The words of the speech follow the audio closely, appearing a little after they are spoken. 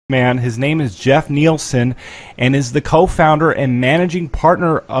man. His name is Jeff NIELSON and is the co-founder and managing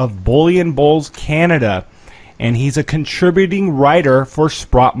partner of Bullion Bulls Canada. And he's a contributing writer for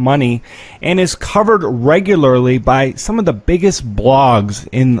Sprott Money and is covered regularly by some of the biggest blogs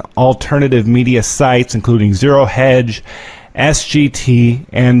in alternative media sites, including Zero Hedge, SGT,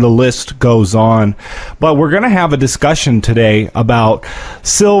 and the list goes on. But we're going to have a discussion today about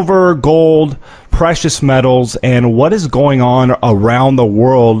silver, gold, precious metals, and what is going on around the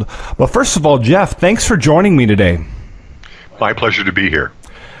world. But first of all, Jeff, thanks for joining me today. My pleasure to be here.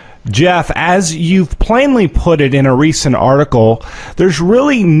 Jeff, as you've plainly put it in a recent article, there's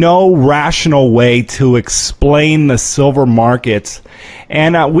really no rational way to explain the silver markets,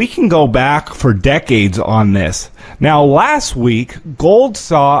 and we can go back for decades on this. Now, last week, gold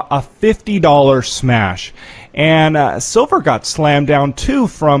saw a $50 smash, and silver got slammed down too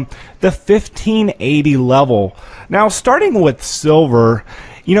from the 1580 level. Now, starting with silver,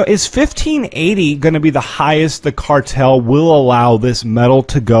 you know, is 1580 going to be the highest the cartel will allow this metal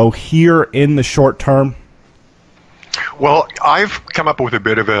to go here in the short term? Well, I've come up with a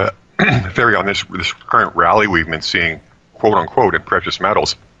bit of a theory on this current rally we've been seeing, quote unquote, in precious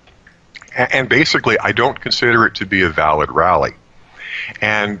metals. And basically, I don't consider it to be a valid rally.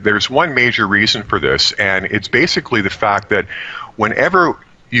 And there's one major reason for this, and it's basically the fact that whenever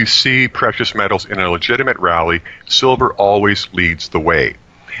you see precious metals in a legitimate rally, silver always leads the way.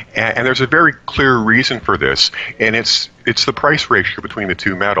 And there's a very clear reason for this, and it's the price ratio between the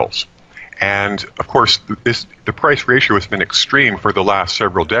two metals. And of course, the price ratio has been extreme for the last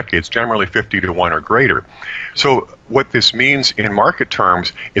several decades, generally 50 to 1 or greater. So what this means in market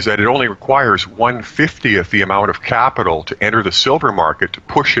terms is that it only requires 1/50th the amount of capital to enter the silver market to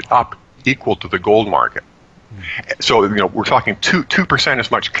push it up equal to the gold market. So, you know, we're talking 2%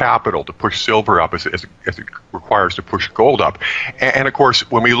 as much capital to push silver up as it requires to push gold up. And of course,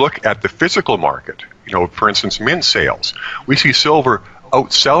 when we look at the physical market, you know, for instance, mint sales, we see silver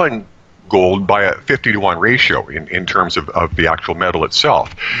outselling gold by a 50 to 1 ratio in terms of the actual metal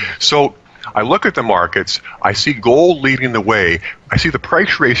itself. So I look at the markets, I see gold leading the way, I see the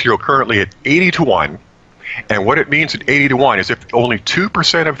price ratio currently at 80 to 1. And what it means at 80 to 1 is if only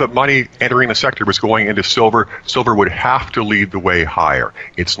 2% of the money entering the sector was going into silver, silver would have to lead the way higher.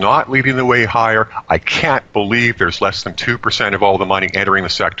 It's not leading the way higher. I can't believe there's less than 2% of all the money entering the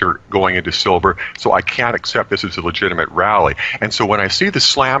sector going into silver, so I can't accept this as a legitimate rally. And so when I see the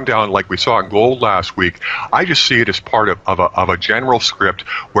slam down like we saw in gold last week, I just see it as part of a general script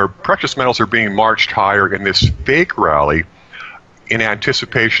where precious metals are being marched higher in this fake rally in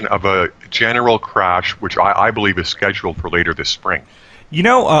anticipation of a general crash, which I believe is scheduled for later this spring. You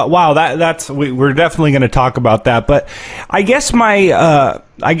know, wow, we're definitely going to talk about that. But I guess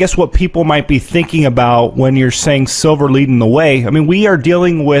I guess what people might be thinking about when you're saying silver leading the way, I mean, we are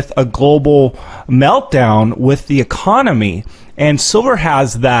dealing with a global meltdown with the economy, and silver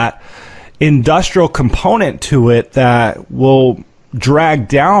has that industrial component to it that will drag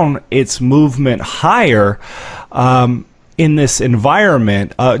down its movement higher. In this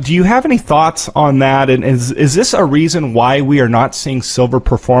environment. Do you have any thoughts on that? And is this a reason why we are not seeing silver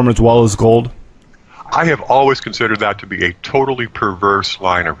perform as well as gold? I have always considered that to be a totally perverse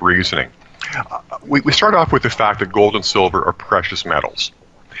line of reasoning. We start off with the fact that gold and silver are precious metals.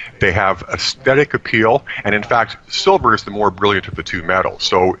 They have aesthetic appeal, and in fact, silver is the more brilliant of the two metals.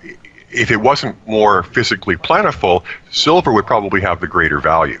 So if it wasn't more physically plentiful, silver would probably have the greater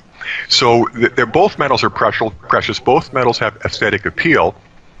value. So they're both metals are precious. Both metals have aesthetic appeal.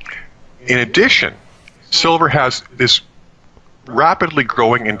 In addition, silver has this rapidly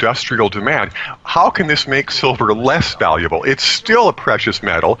growing industrial demand. How can this make silver less valuable? It's still a precious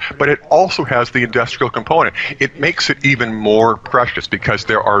metal, but it also has the industrial component. It makes it even more precious because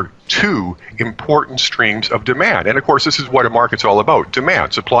there are two important streams of demand. And of course, this is what a market's all about: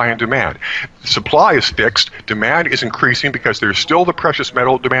 demand, supply and demand. Supply is fixed, demand is increasing because there's still the precious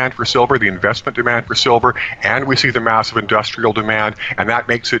metal demand for silver, the investment demand for silver, and we see the massive industrial demand, and that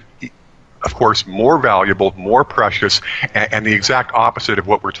makes it, of course, more valuable, more precious, and the exact opposite of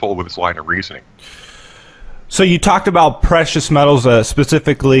what we're told with this line of reasoning. So you talked about precious metals,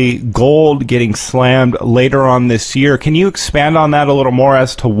 specifically gold getting slammed later on this year. Can you expand on that a little more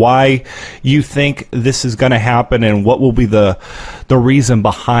as to why you think this is going to happen and what will be the reason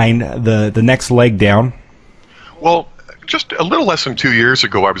behind the next leg down? Well, just a little less than 2 years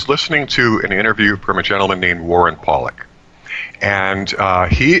ago, I was listening to an interview from a gentleman named Warren Pollock. And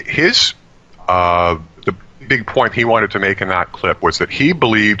the big point he wanted to make in that clip was that he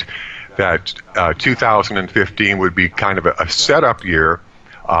believed that 2015 would be kind of a setup year.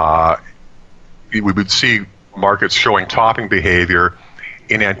 We would see markets showing topping behavior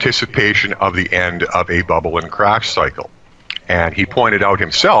in anticipation of the end of a bubble and crash cycle. And he pointed out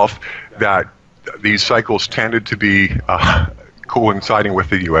himself that these cycles tended to be coinciding with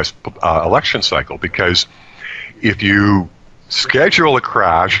the U.S. Election cycle, because if you schedule a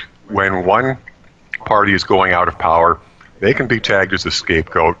crash when one party is going out of power, they can be tagged as the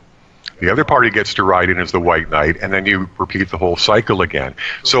scapegoat. The other party gets to ride in as the white knight, and then you repeat the whole cycle again.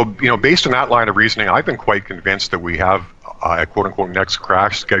 So, based on that line of reasoning, I've been quite convinced that we have a quote-unquote next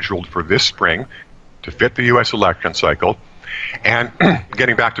crash scheduled for this spring to fit the U.S. election cycle. And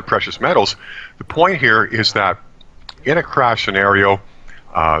getting back to precious metals, the point here is that in a crash scenario,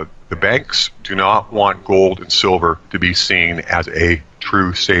 the banks do not want gold and silver to be seen as a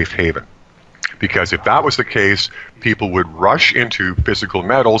true safe haven. Because if that was the case, people would rush into physical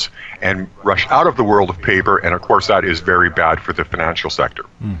metals and rush out of the world of paper, and of course that is very bad for the financial sector.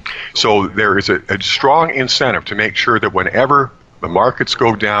 So there is a strong incentive to make sure that whenever the markets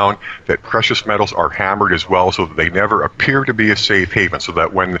go down, that precious metals are hammered as well, so that they never appear to be a safe haven, so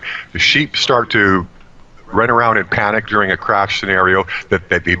that when the sheep start to run around in panic during a crash scenario, that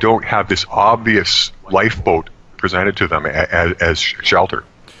they don't have this obvious lifeboat presented to them as shelter.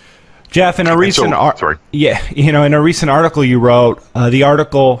 Jeff, in a recent in a recent article you wrote, the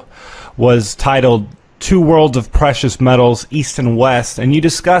article was titled "Two Worlds of Precious Metals, East and West," and you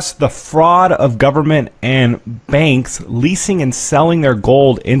discussed the fraud of government and banks leasing and selling their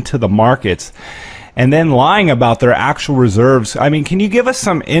gold into the markets and then lying about their actual reserves. I mean, can you give us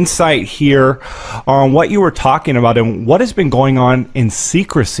some insight here on what you were talking about and what has been going on in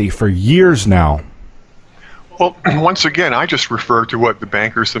secrecy for years now? Well, once again, I just refer to what the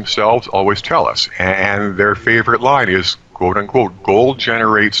bankers themselves always tell us, and their favorite line is, quote unquote, gold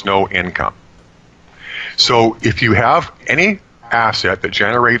generates no income. So if you have any asset that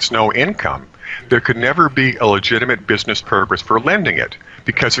generates no income, there could never be a legitimate business purpose for lending it.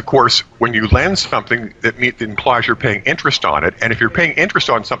 Because, of course, when you lend something, that implies you're paying interest on it, and if you're paying interest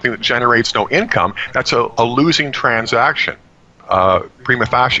on something that generates no income, that's a losing transaction. Prima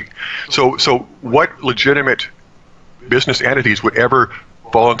facie. So what legitimate business entities would ever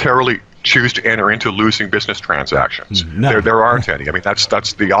voluntarily choose to enter into losing business transactions? No. There aren't any. I mean, that's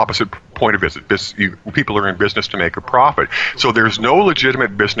the opposite point of it. People are in business to make a profit. So there's no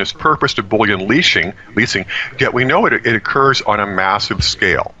legitimate business purpose to bullion leasing, yet we know it occurs on a massive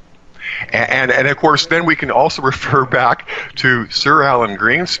scale. And of course, then we can also refer back to Sir Alan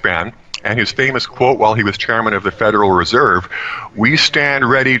Greenspan and his famous quote while he was chairman of the Federal Reserve: "We stand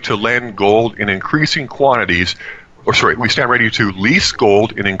ready to lend gold in increasing quantities, we stand ready to lease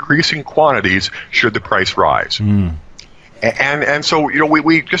gold in increasing quantities should the price rise." And so,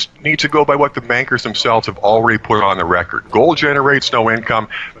 we just need to go by what the bankers themselves have already put on the record. Gold generates no income,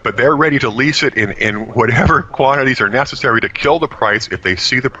 but they're ready to lease it in whatever quantities are necessary to kill the price if they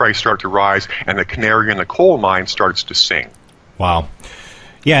see the price start to rise and the canary in the coal mine starts to sing. Wow.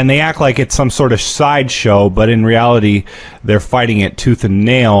 Yeah, and they act like it's some sort of sideshow, but in reality, they're fighting it tooth and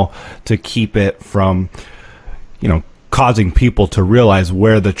nail to keep it from, causing people to realize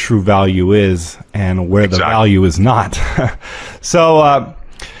where the true value is and where the value is not. So,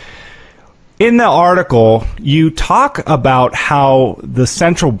 in the article, you talk about how the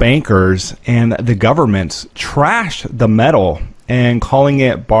central bankers and the governments trashed the metal and calling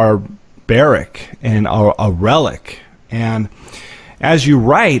it barbaric and a relic. And as you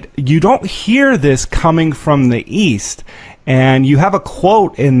write, you don't hear this coming from the East. And you have a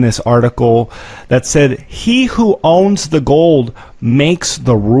quote in this article that said, "He who owns the gold makes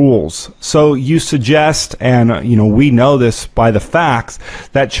the rules." So you suggest, and we know this by the facts,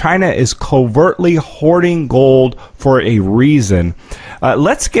 that China is covertly hoarding gold for a reason.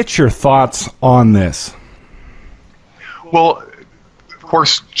 Let's get your thoughts on this. Well, of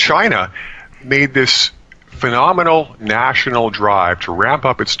course, China made this phenomenal national drive to ramp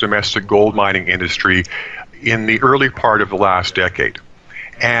up its domestic gold mining industry in the early part of the last decade.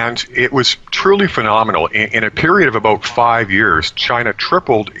 And it was truly phenomenal. In a period of about 5 years, China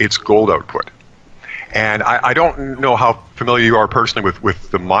tripled its gold output. And I don't know how familiar you are personally with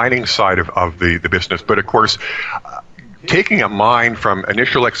the mining side of the business, but of course, taking a mine from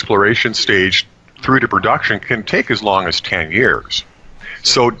initial exploration stage through to production can take as long as 10 years.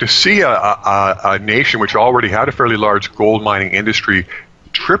 So to see a nation which already had a fairly large gold mining industry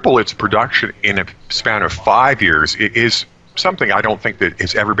triple its production in a span of 5 years is something I don't think that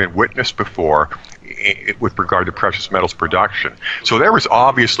has ever been witnessed before with regard to precious metals production. So there was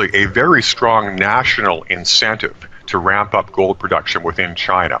obviously a very strong national incentive to ramp up gold production within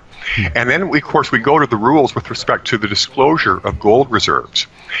China. And then, of course, we go to the rules with respect to the disclosure of gold reserves.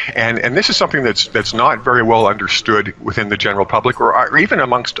 And this is something that's not very well understood within the general public or even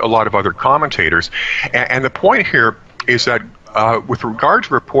amongst a lot of other commentators. And the point here is that with regard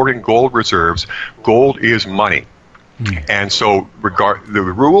to reporting gold reserves, gold is money. And so the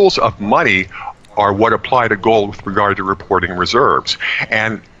rules of money are what apply to gold with regard to reporting reserves.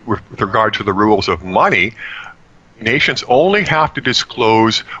 And with regard to the rules of money, nations only have to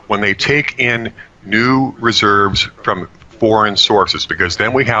disclose when they take in new reserves from foreign sources, because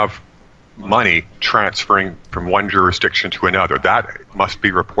then we have money transferring from one jurisdiction to another. That must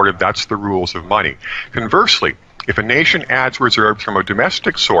be reported. That's the rules of money. Conversely, if a nation adds reserves from a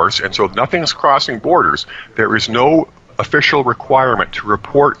domestic source, and so nothing's crossing borders, there is no official requirement to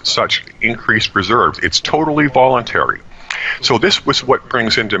report such increased reserves. It's totally voluntary. So this was what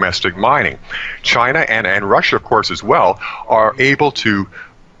brings in domestic mining. China and Russia, of course, as well, are able to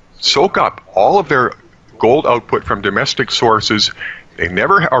soak up all of their gold output from domestic sources. They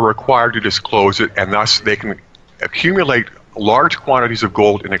never are required to disclose it, and thus they can accumulate large quantities of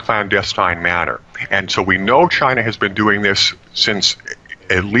gold in a clandestine manner. And so we know China has been doing this since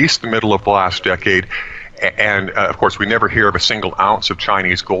at least the middle of the last decade. And of course, we never hear of a single ounce of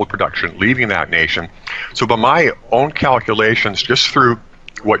Chinese gold production leaving that nation. So by my own calculations, just through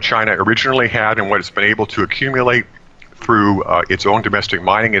what China originally had and what it's been able to accumulate through its own domestic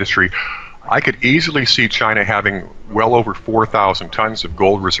mining industry, I could easily see China having well over 4,000 tons of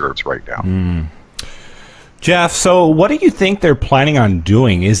gold reserves right now. Jeff, so what do you think they're planning on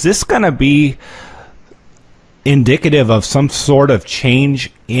doing? Is this going to be indicative of some sort of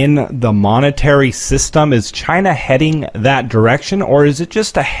change in the monetary system? Is China heading that direction, or is it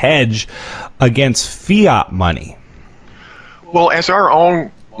just a hedge against fiat money? Well, as our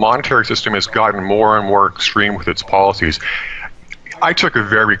own monetary system has gotten more and more extreme with its policies, I took a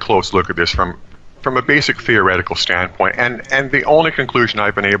very close look at this from a basic theoretical standpoint, and the only conclusion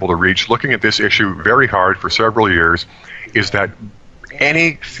I've been able to reach, looking at this issue very hard for several years, is that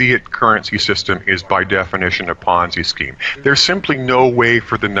any fiat currency system is by definition a Ponzi scheme. There's simply no way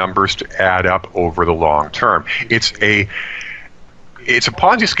for the numbers to add up over the long term. It's a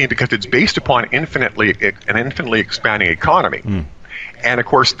Ponzi scheme because it's based upon an infinitely expanding economy. And of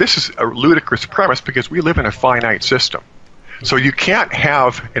course, this is a ludicrous premise because we live in a finite system. So you can't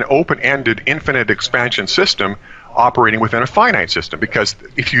have an open-ended, infinite expansion system operating within a finite system, because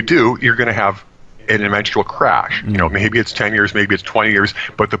if you do, you're going to have an eventual crash. You know, maybe it's 10 years, maybe it's 20 years,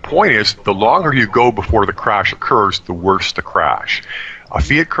 but the point is, the longer you go before the crash occurs, the worse the crash. A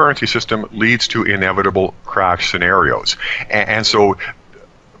fiat currency system leads to inevitable crash scenarios. And so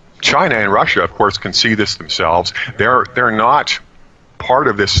China and Russia, of course, can see this themselves. They're not part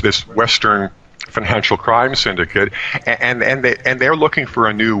of this Western financial crime syndicate, and they're looking for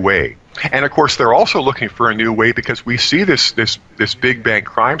a new way. And of course, they're also looking for a new way because we see this big bank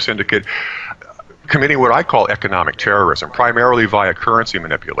crime syndicate committing what I call economic terrorism, primarily via currency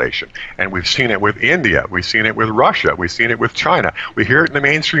manipulation. And we've seen it with India, we've seen it with Russia, we've seen it with China. We hear it in the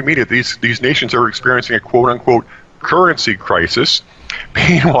mainstream media. These nations are experiencing a quote-unquote currency crisis.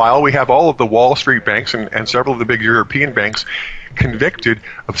 Meanwhile, we have all of the Wall Street banks and several of the big European banks convicted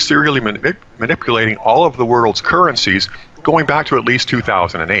of serially manipulating all of the world's currencies going back to at least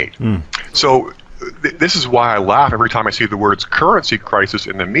 2008. So this is why I laugh every time I see the words currency crisis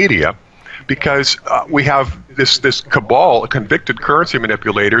in the media, because we have this cabal of convicted currency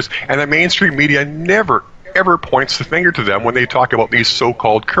manipulators, and the mainstream media never, ever points the finger to them when they talk about these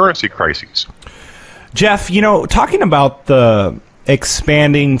so-called currency crises. Jeff, you know, talking about the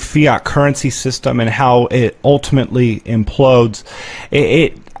expanding fiat currency system and how it ultimately implodes,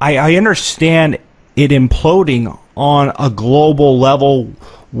 I understand it imploding on a global level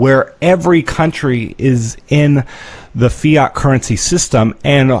where every country is in the fiat currency system,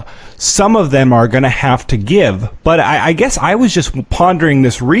 and some of them are going to have to give. But I guess I was just pondering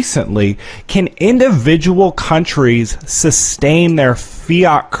this recently. Can individual countries sustain their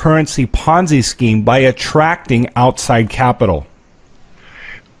fiat currency Ponzi scheme by attracting outside capital?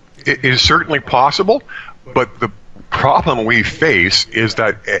 It is certainly possible, but the problem we face is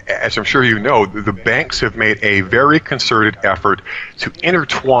that, as I'm sure you know, the banks have made a very concerted effort to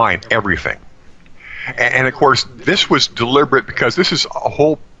intertwine everything. And of course, this was deliberate because this is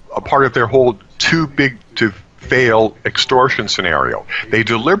a part of their whole too big to fail extortion scenario. They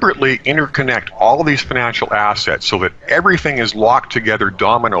deliberately interconnect all these financial assets so that everything is locked together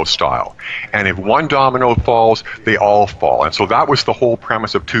domino style. And if one domino falls, they all fall. And so that was the whole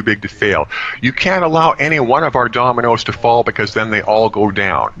premise of Too Big to Fail. You can't allow any one of our dominoes to fall because then they all go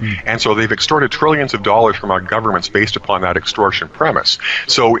down. And so they've extorted trillions of dollars from our governments based upon that extortion premise.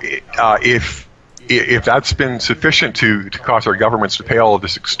 So if that's been sufficient to cause our governments to pay all of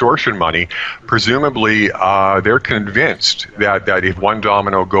this extortion money, presumably they're convinced that if one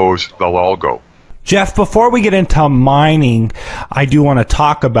domino goes, they'll all go. Jeff, before we get into mining, I do want to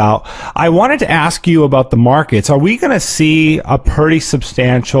talk about, I wanted to ask you about the markets. Are we going to see a pretty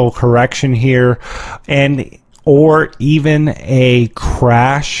substantial correction here or even a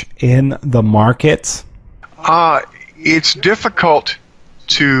crash in the markets? It's difficult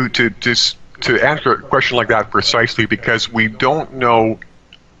to answer a question like that precisely because we don't know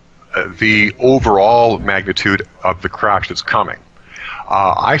the overall magnitude of the crash that's coming.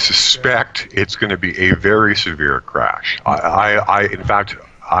 I suspect it's going to be a very severe crash. In fact,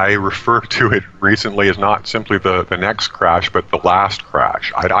 I refer to it recently as not simply the next crash, but the last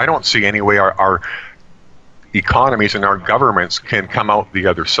crash. I don't see any way our economies and our governments can come out the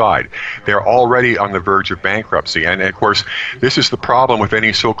other side. They're already on the verge of bankruptcy. And of course, this is the problem with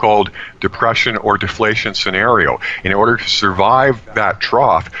any so-called depression or deflation scenario. In order to survive that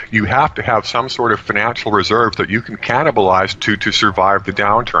trough, you have to have some sort of financial reserves that you can cannibalize to survive the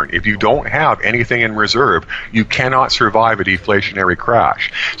downturn. If you don't have anything in reserve, you cannot survive a deflationary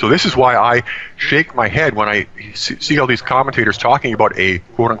crash. So this is why I shake my head when I see all these commentators talking about a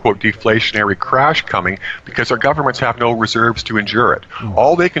quote-unquote deflationary crash coming, because our governments have no reserves to endure it.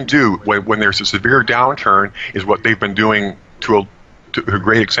 All they can do when there's a severe downturn is what they've been doing to a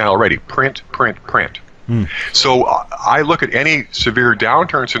great extent already: print, print, print. So I look at any severe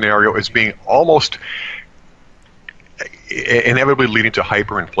downturn scenario as being almost inevitably leading to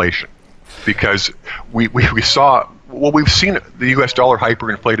hyperinflation, because we saw, well, we've seen the U.S. dollar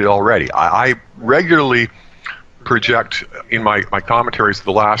hyperinflated already. I regularly project in my commentaries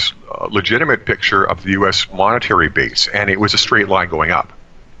the last legitimate picture of the U.S. monetary base, and it was a straight line going up.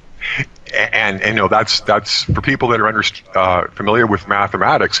 And you know, that's for people that are familiar with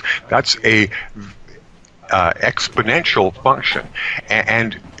mathematics, that's a exponential function,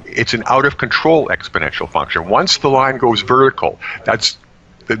 and it's an out of control exponential function. Once the line goes vertical, that's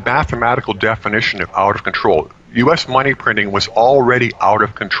the mathematical definition of out of control. U.S. money printing was already out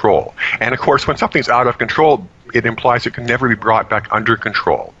of control. And of course, when something's out of control, it implies it can never be brought back under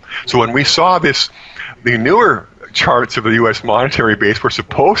control. So when we saw this, the newer charts of the U.S. monetary base where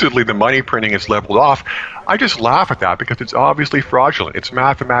supposedly the money printing is leveled off, I just laugh at that because it's obviously fraudulent. It's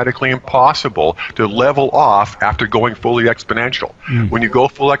mathematically impossible to level off after going fully exponential. When you go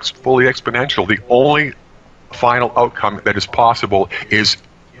fully exponential, the only final outcome that is possible is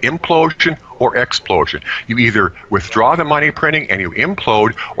implosion or explosion. You either withdraw the money printing and you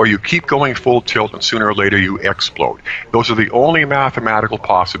implode, or you keep going full tilt and sooner or later you explode. Those are the only mathematical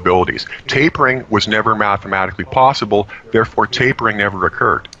possibilities. Tapering was never mathematically possible, therefore tapering never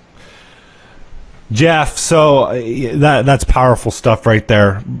occurred. Jeff, so that's powerful stuff right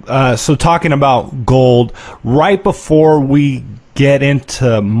there. So talking about gold, right before we get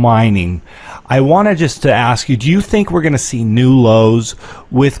into mining, I wanted just to ask you, do you think we're going to see new lows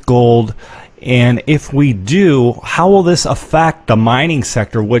with gold? And if we do, how will this affect the mining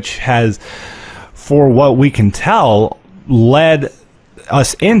sector, which has, for what we can tell, led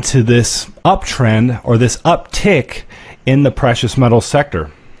us into this uptrend or this uptick in the precious metals sector?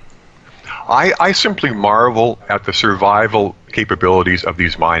 I simply marvel at the survival capabilities of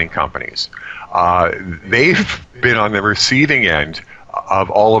these mining companies. They've been on the receiving end of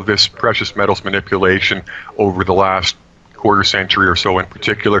all of this precious metals manipulation over the last quarter century or so in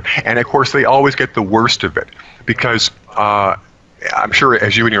particular, and of course they always get the worst of it, because I'm sure,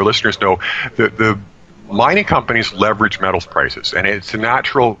 as you and your listeners know, the mining companies leverage metals prices, and it's a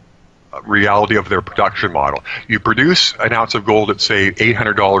natural reality of their production model. You produce an ounce of gold at, say,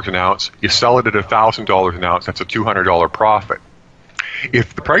 $800 an ounce, you sell it at $1,000 an ounce, that's a $200 profit.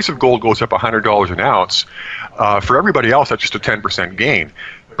 If the price of gold goes up $100 an ounce, for everybody else that's just a 10% gain.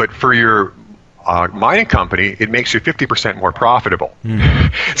 But for your mining company, it makes you 50% more profitable.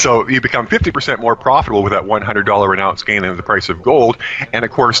 So you become 50% more profitable with that $100 an ounce gain in the price of gold. And of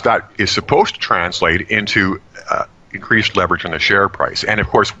course, that is supposed to translate into increased leverage on the share price. And of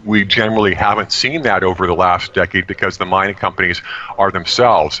course, we generally haven't seen that over the last decade because the mining companies are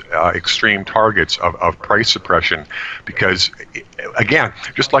themselves extreme targets of price suppression. Because, again,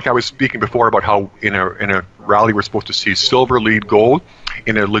 just like I was speaking before about how in a rally we're supposed to see silver lead gold,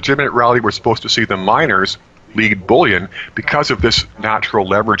 in a legitimate rally we're supposed to see the miners lead bullion because of this natural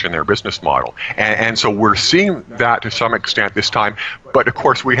leverage in their business model. And so we're seeing that to some extent this time. But of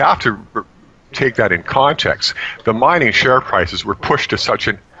course, we have to take that in context. The mining share prices were pushed to such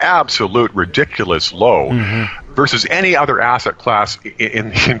an absolute ridiculous low versus any other asset class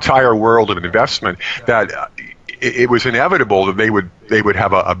in the entire world of investment that it was inevitable that they would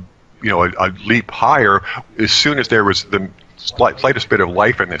have a leap higher as soon as there was the slightest bit of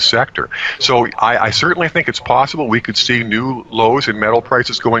life in this sector. So I certainly think it's possible we could see new lows in metal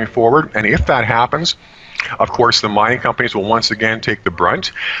prices going forward. And if that happens, of course, the mining companies will once again take the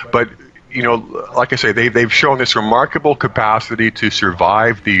brunt. But like I say, they've shown this remarkable capacity to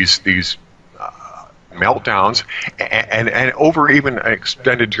survive these meltdowns and over even an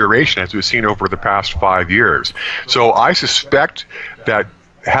extended duration, as we've seen over the past 5 years. So I suspect that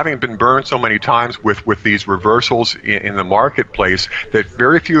having been burned so many times with these reversals in the marketplace, that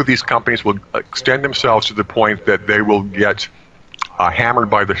very few of these companies will extend themselves to the point that they will get hammered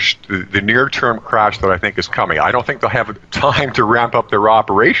by the near-term crash that I think is coming. I don't think they'll have time to ramp up their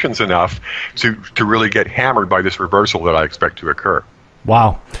operations enough to really get hammered by this reversal that I expect to occur.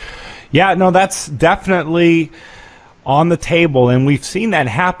 Wow. Yeah, no, that's definitely on the table, and we've seen that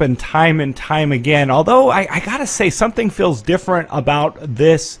happen time and time again. Although I gotta say, something feels different about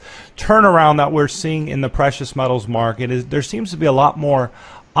this turnaround that we're seeing in the precious metals market. There seems to be a lot more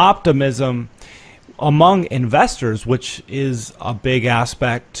optimism among investors, which is a big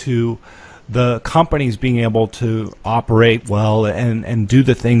aspect to the companies being able to operate well and do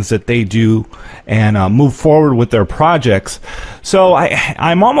the things that they do and move forward with their projects. So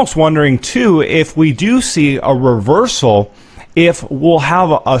I'm almost wondering, too, if we do see a reversal, if we'll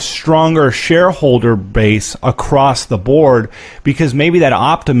have a stronger shareholder base across the board, because maybe that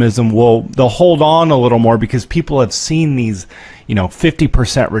optimism they'll hold on a little more because people have seen these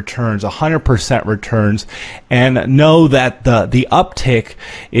 50% returns, 100% returns, and know that the uptick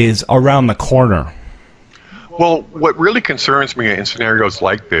is around the corner. Well, what really concerns me in scenarios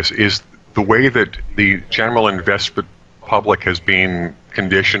like this is the way that the general investment public has been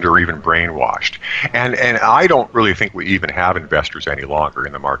conditioned or even brainwashed. And I don't really think we even have investors any longer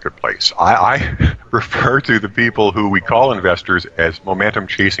in the marketplace. I refer to the people who we call investors as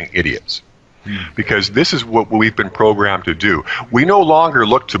momentum-chasing idiots. Because this is what we've been programmed to do. We no longer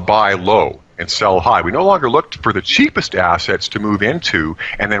look to buy low and sell high. We no longer look for the cheapest assets to move into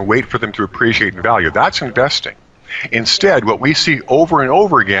and then wait for them to appreciate in value. That's investing. Instead, what we see over and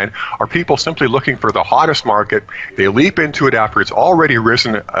over again are people simply looking for the hottest market. They leap into it after it's already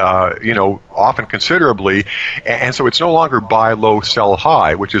risen, often considerably. And so it's no longer buy low, sell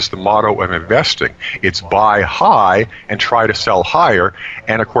high, which is the motto of investing. It's buy high and try to sell higher.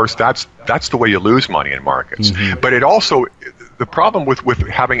 And of course, that's the way you lose money in markets. But it also, the problem with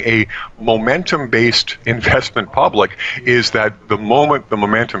having a momentum-based investment public is that the moment the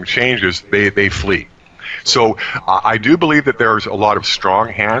momentum changes, they flee. So I do believe that there's a lot of strong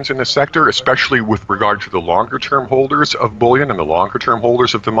hands in the sector, especially with regard to the longer-term holders of bullion and the longer-term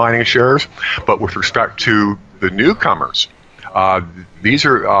holders of the mining shares. But with respect to the newcomers, these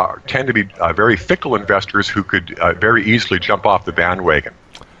tend to be very fickle investors who could very easily jump off the bandwagon.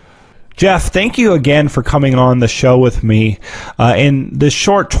 Jeff, thank you again for coming on the show with me. In this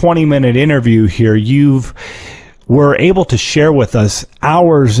short 20-minute interview here, were able to share with us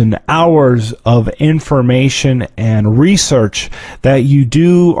hours and hours of information and research that you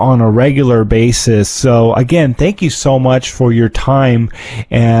do on a regular basis. So again, thank you so much for your time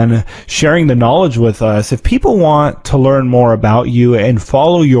and sharing the knowledge with us. If people want to learn more about you and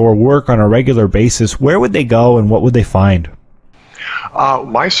follow your work on a regular basis, where would they go and what would they find?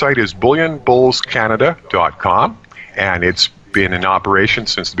 My site is bullionbullscanada.com, and it's been in operation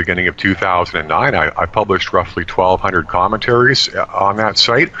since the beginning of 2009. I published roughly 1,200 commentaries on that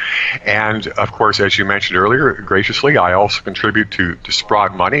site. And of course, as you mentioned earlier, graciously, I also contribute to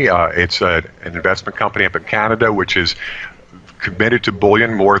Sprott Money. It's an investment company up in Canada, which is committed to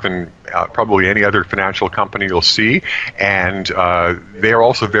bullion more than probably any other financial company you'll see. And they are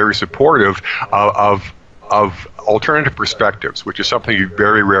also very supportive of alternative perspectives, which is something you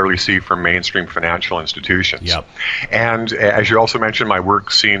very rarely see from mainstream financial institutions. Yep. And as you also mentioned, my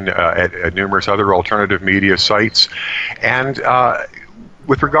work's seen at numerous other alternative media sites. And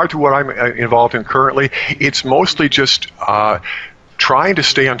with regard to what I'm involved in currently, it's mostly just trying to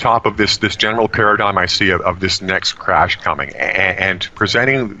stay on top of this general paradigm I see of this next crash coming, and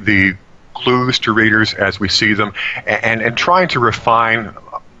presenting the clues to readers as we see them, and trying to refine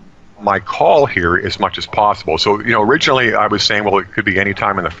my call here as much as possible. So, originally I was saying, well, it could be any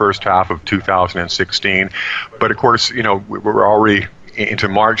time in the first half of 2016, but of course, we're already into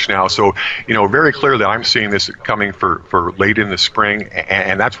March now. So, very clearly I'm seeing this coming for late in the spring,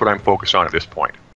 and that's what I'm focused on at this point.